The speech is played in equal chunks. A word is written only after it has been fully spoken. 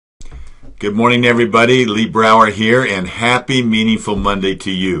Good morning, everybody. Lee Brower here, and happy Meaningful Monday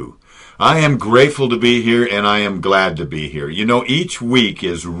to you. I am grateful to be here, and I am glad to be here. You know, each week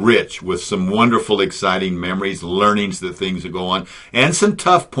is rich with some wonderful, exciting memories, learnings, the things that go on, and some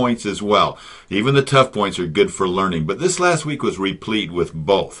tough points as well. Even the tough points are good for learning, but this last week was replete with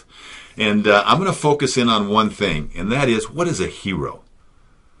both. And I'm going to focus in on one thing, and that is, what is a hero?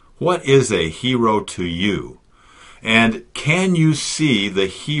 What is a hero to you? And can you see the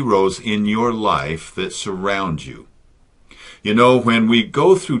heroes in your life that surround you? You know, when we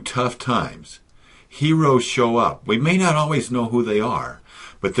go through tough times, heroes show up. We may not always know who they are,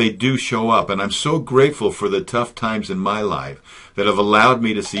 but they do show up. And I'm so grateful for the tough times in my life that have allowed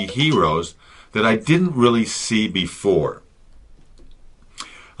me to see heroes that I didn't really see before.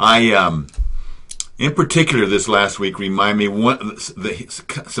 In particular, this last week, remind me,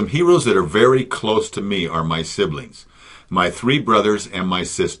 some heroes that are very close to me are my siblings, my 3 brothers and my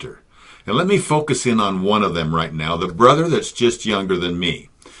sister. And let me focus in on one of them right now, the brother that's just younger than me.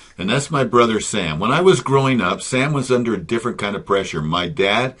 And that's my brother Sam. When I was growing up, Sam was under a different kind of pressure. My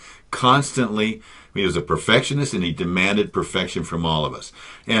dad constantly, he was a perfectionist and he demanded perfection from all of us.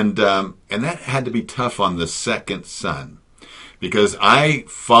 And that had to be tough on the second son. Because I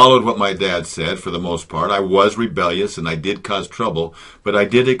followed what my dad said for the most part. I was rebellious and I did cause trouble, but I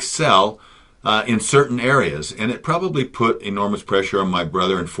did excel in certain areas. And it probably put enormous pressure on my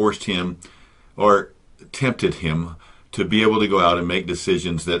brother and forced him or tempted him to be able to go out and make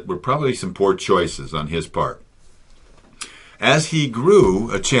decisions that were probably some poor choices on his part. As he grew,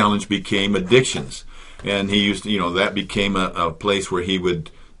 a challenge became addictions. And he used to, that became a place where he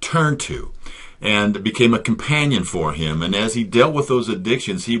would turn to. And it became a companion for him. And as he dealt with those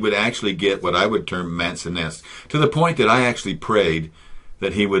addictions, he would actually get what I would term mansonesque, to the point that I actually prayed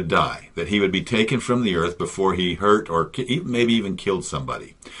that he would die, that he would be taken from the earth before he hurt or maybe even killed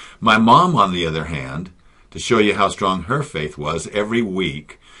somebody. My mom, on the other hand, to show you how strong her faith was, every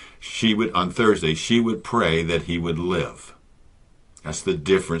week, on Thursday, she would pray that he would live. That's the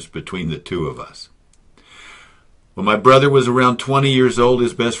difference between the two of us. When my brother was around 20 years old,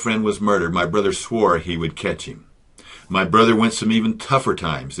 his best friend was murdered. My brother swore he would catch him. My brother went some even tougher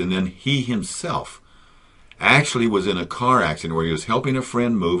times, and then he himself actually was in a car accident where he was helping a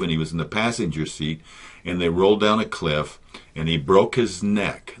friend move, and he was in the passenger seat, and they rolled down a cliff, and he broke his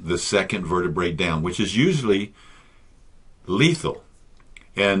neck, the second vertebrae down, which is usually lethal.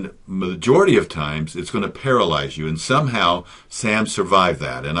 And majority of times, it's going to paralyze you. And somehow, Sam survived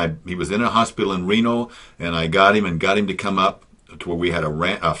that. And he was in a hospital in Reno, and I got him to come up to where we had a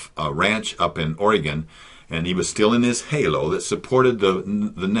ranch up in Oregon. And he was still in his halo that supported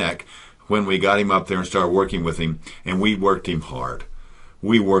the neck when we got him up there and started working with him. And we worked him hard.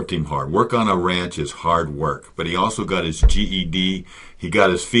 Work on a ranch is hard work. But he also got his GED. He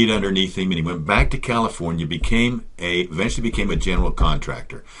got his feet underneath him, and he went back to California, eventually became a general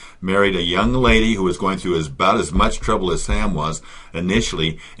contractor. Married a young lady who was going through about as much trouble as Sam was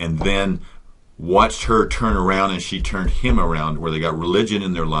initially, and then watched her turn around, and she turned him around, where they got religion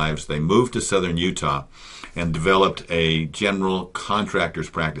in their lives. They moved to southern Utah and developed a general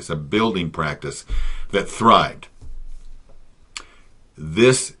contractor's practice, a building practice that thrived.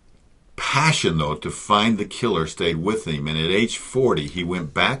 This passion, though, to find the killer stayed with him, and at age 40, he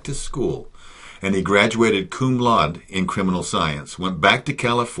went back to school, and he graduated cum laude in criminal science, went back to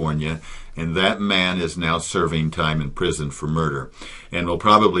California, and that man is now serving time in prison for murder, and will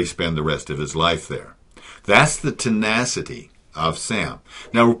probably spend the rest of his life there. That's the tenacity of Sam.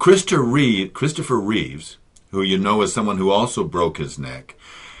 Now, Christopher Reeves, who you know is someone who also broke his neck,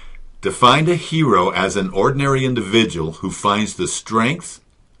 defined a hero as an ordinary individual who finds the strength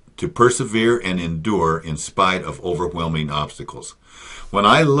to persevere and endure in spite of overwhelming obstacles. When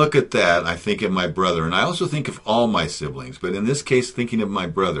I look at that, I think of my brother, and I also think of all my siblings, but in this case, thinking of my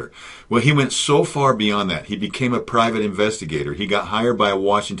brother. Well, he went so far beyond that. He became a private investigator. He got hired by a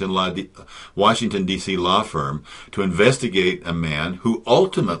Washington, D.C. law firm to investigate a man who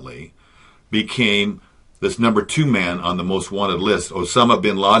ultimately became this number 2 man on the most wanted list. Osama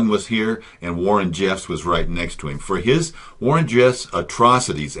bin Laden was here, and Warren Jeffs was right next to him for his Warren Jeffs'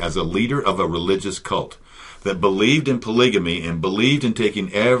 atrocities as a leader of a religious cult that believed in polygamy and believed in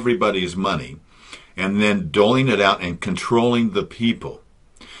taking everybody's money and then doling it out and controlling the people.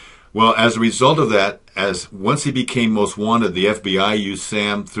 Well, as a result of that, once he became most wanted, the FBI used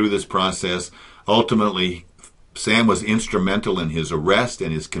Sam through this process. Ultimately, Sam was instrumental in his arrest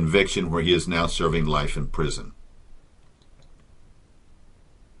and his conviction, where he is now serving life in prison.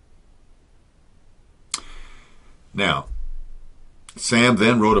 Now, Sam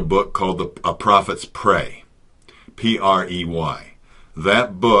then wrote a book called A Prophet's Prey, P-R-E-Y.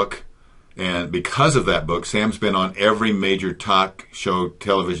 That book And because of that book, Sam's been on every major talk show,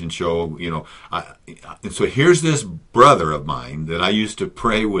 television show, and so here's this brother of mine that I used to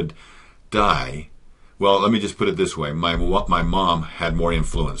pray would die. Well, let me just put it this way. My mom had more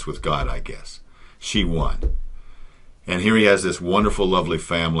influence with God, I guess. She won. And here he has this wonderful, lovely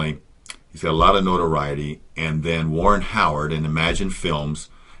family. He's got a lot of notoriety. And then Warren Howard and Imagine Films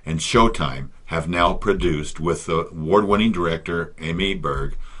and Showtime have now produced, with the award-winning director Amy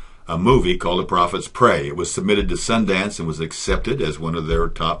Berg, a movie called The Prophets Pray. It was submitted to Sundance and was accepted as one of their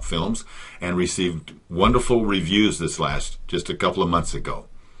top films and received wonderful reviews just a couple of months ago.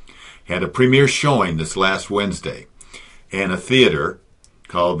 Had a premiere showing this last Wednesday in a theater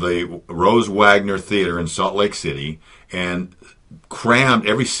called the Rose Wagner Theater in Salt Lake City, and crammed.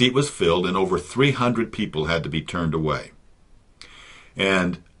 Every seat was filled, and over 300 people had to be turned away.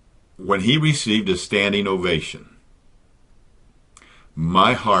 And when he received a standing ovation,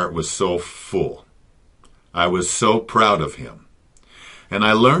 my heart was so full. I was so proud of him. And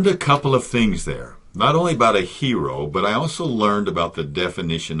I learned a couple of things there. Not only about a hero, but I also learned about the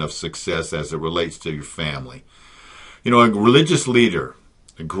definition of success as it relates to your family. A religious leader,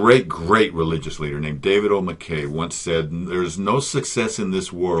 a great, great religious leader named David O. McKay once said, "There's no success in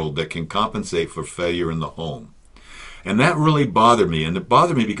this world that can compensate for failure in the home." And that really bothered me. And it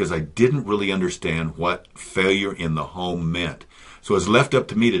bothered me because I didn't really understand what failure in the home meant. So it was left up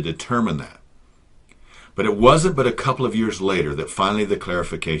to me to determine that. But it wasn't but a couple of years later that finally the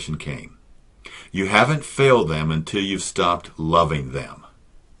clarification came. You haven't failed them until you've stopped loving them.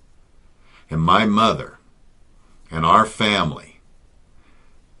 And my mother and our family,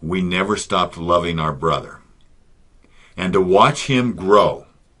 we never stopped loving our brother. And to watch him grow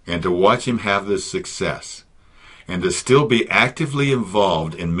and to watch him have this success and to still be actively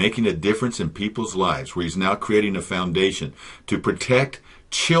involved in making a difference in people's lives, where he's now creating a foundation to protect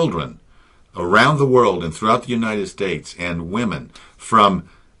children around the world and throughout the United States and women from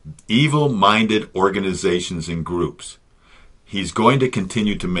evil-minded organizations and groups. He's going to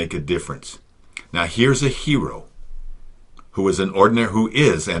continue to make a difference. Now here's a hero who is an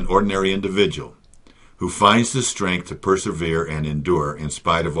ordinary individual who finds the strength to persevere and endure in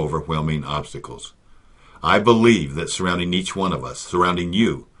spite of overwhelming obstacles. I believe that surrounding each one of us, surrounding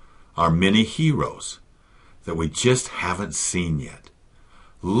you, are many heroes that we just haven't seen yet.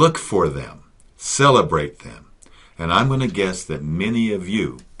 Look for them. Celebrate them. And I'm going to guess that many of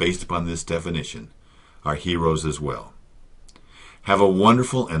you, based upon this definition, are heroes as well. Have a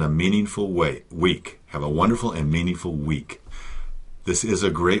wonderful and a meaningful week. Have a wonderful and meaningful week. This is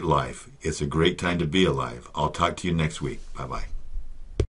a great life. It's a great time to be alive. I'll talk to you next week. Bye-bye.